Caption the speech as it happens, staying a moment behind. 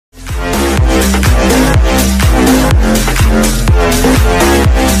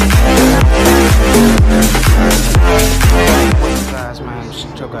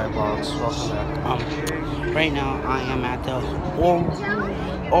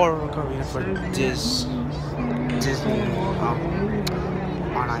or Korea for Disney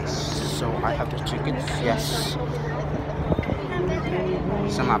on ice. So I have the tickets. Yes,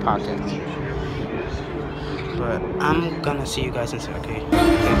 it's in my pocket. But I'm gonna see you guys inside. Okay.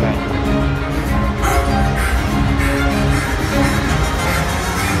 Okay. Bye.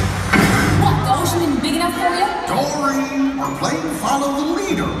 What, the ocean isn't big enough for you? Dory, we're playing follow the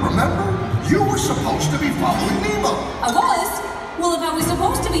leader, remember? You were supposed to be following Nemo. I was? Well, if I was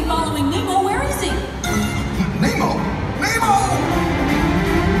supposed to be following Nemo, where is he? Nemo! Nemo!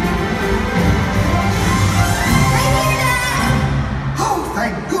 Oh,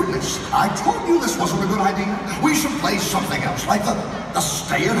 thank goodness. I told you this wasn't a good idea. We should play something else, like the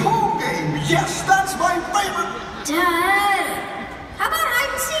stay-at-home game. Yes, that's my favorite. Dad, how about hide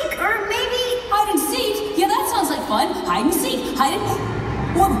and seek? Or maybe... Hide and seek? Yeah, that sounds like fun. Hide and seek. Hide and...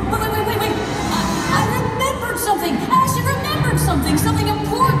 Wait. I remembered something. I actually remembered something. Something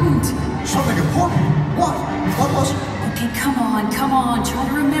important. Something important? What? What was it? Okay, come on. Try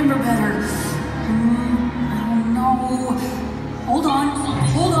to remember better. I don't know. Hold on.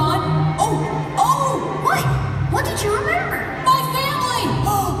 Oh! What? What did you remember? My family!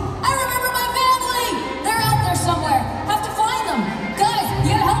 Oh, I remember my family! They're out there somewhere. Have to find them. Guys,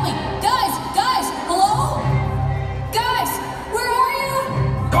 you gotta help me. Guys, hello? Guys, where are you?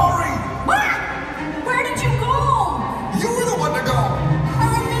 Dory! What? Where did you go? You were the one to go. I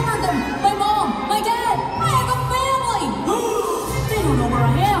remember them. My mom, my dad. I have a family. They don't know where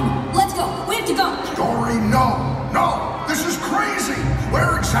I am. Let's go. We have to go. Dory, no. This is crazy.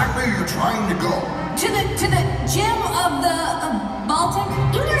 Where exactly are you trying to go? To the gym of the Baltic?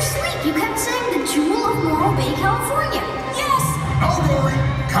 In your sleep, you kept saying the Jewel of Morro Bay, California. Yes! No, Dory.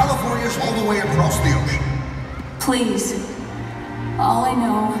 California's all the way across the ocean. Please. All I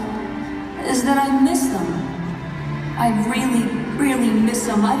know is that I miss them. I really miss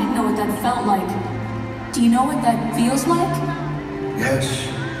them. I didn't know what that felt like. Do you know what that feels like? Yes,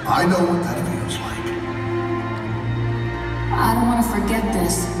 I know what that feels like. I don't want to forget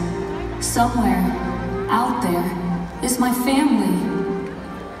this. Somewhere, out there, is my family.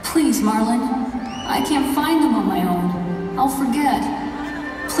 Please, Marlon. I can't find them on my own. I'll forget.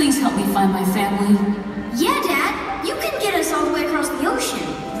 Please help me find my family. Yeah, Dad. You can get us all the way across the ocean,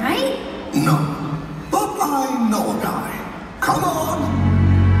 right? No, but I know a guy. Come on.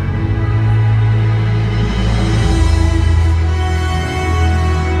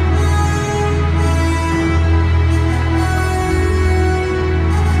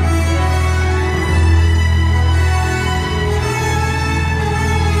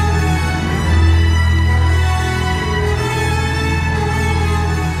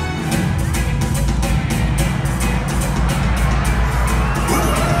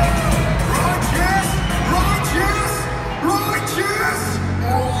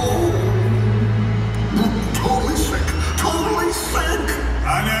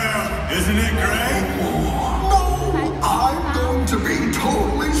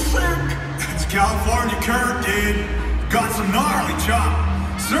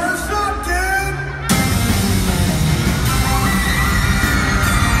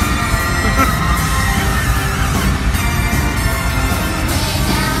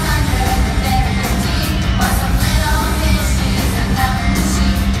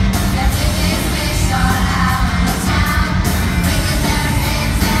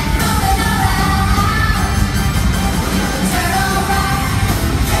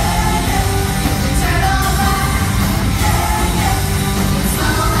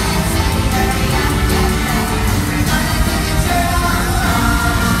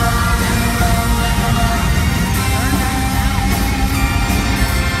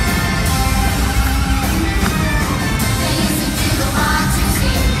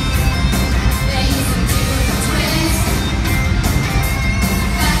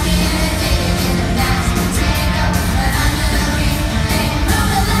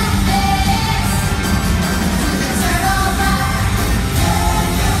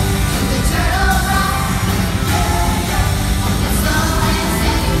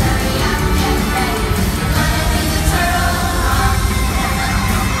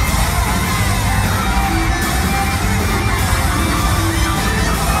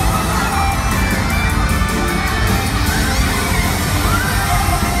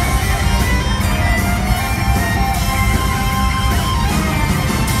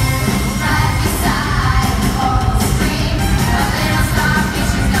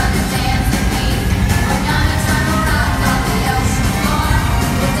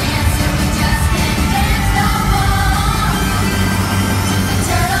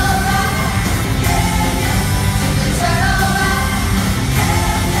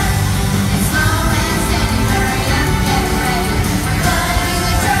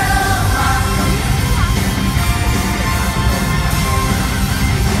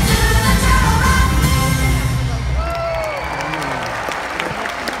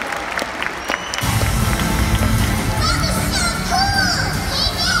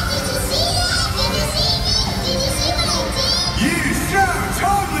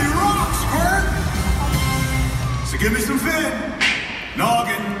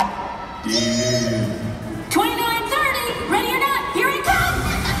 29:30, ready or not, here I come!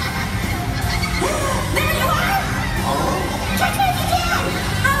 There you are! Catch me if you can!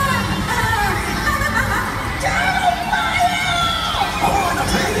 Turtle fire!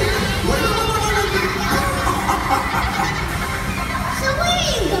 So where are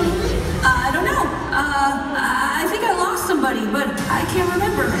you going? I don't know. I think I lost somebody, but I can't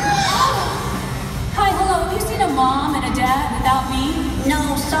remember. Hi, hello, have you seen a mom and a dad without me?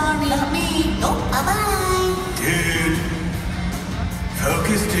 No, sorry. Not me. Nope, bye-bye. Dude.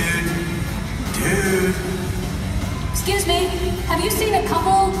 Focus, dude. Dude. Excuse me, have you seen a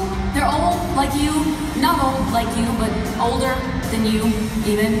couple? They're old like you. Not old like you, but older than you,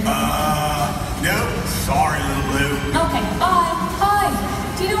 even. Nope. Sorry, little blue. Okay, bye. Hi.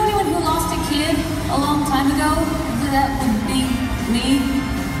 Do you know anyone who lost a kid a long time ago? That would be me.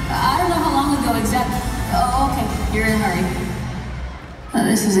 I don't know how long ago exactly. Oh, okay. You're in a hurry.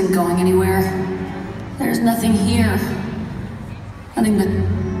 This isn't going anywhere. There's nothing here. Nothing but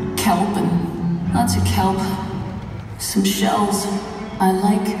kelp and lots of kelp. Some shells. I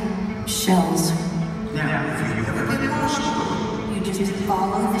like shells. Now, if you've ever been in a store, You just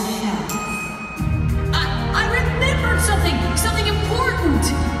follow the shells. I remembered something! Something important!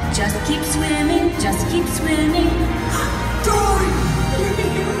 Just keep swimming, just keep swimming. Dory!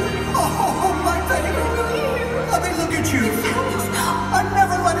 Oh, my baby! Let me look at you. I'm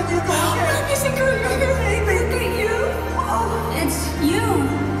never letting you go again. Baby, look at you. Oh, it's you.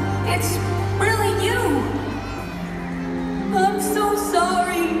 It's really you. I'm so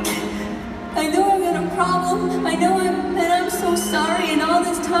sorry. I know I've got a problem. I know that I'm so sorry, and all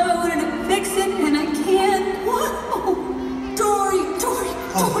this time I wanted to fix it, and I can't. Whoa. Dory,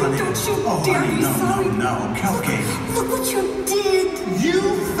 honey. don't you Oh, dare honey, be sorry. no, Cupcake. Look what you did. You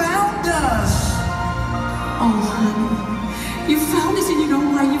found us. Oh, honey. You found us, and you know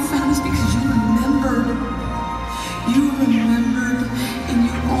why you found us? Because you remembered. You remembered in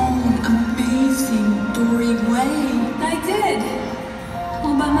your own amazing Dory way. I did.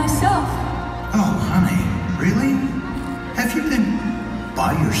 All by myself. Oh, honey, really? Have you been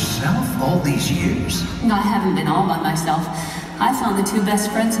by yourself all these years? No, I haven't been all by myself. I found the two best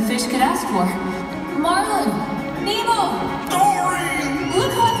friends a fish could ask for. Marlin! Nemo! Dory!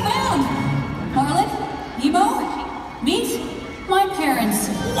 Look who I found! Marlin, Nemo, meet my parents.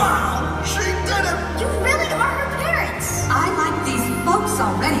 Wow, she did it! You really are her parents. I like these folks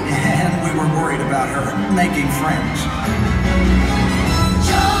already. And we were worried about her making friends.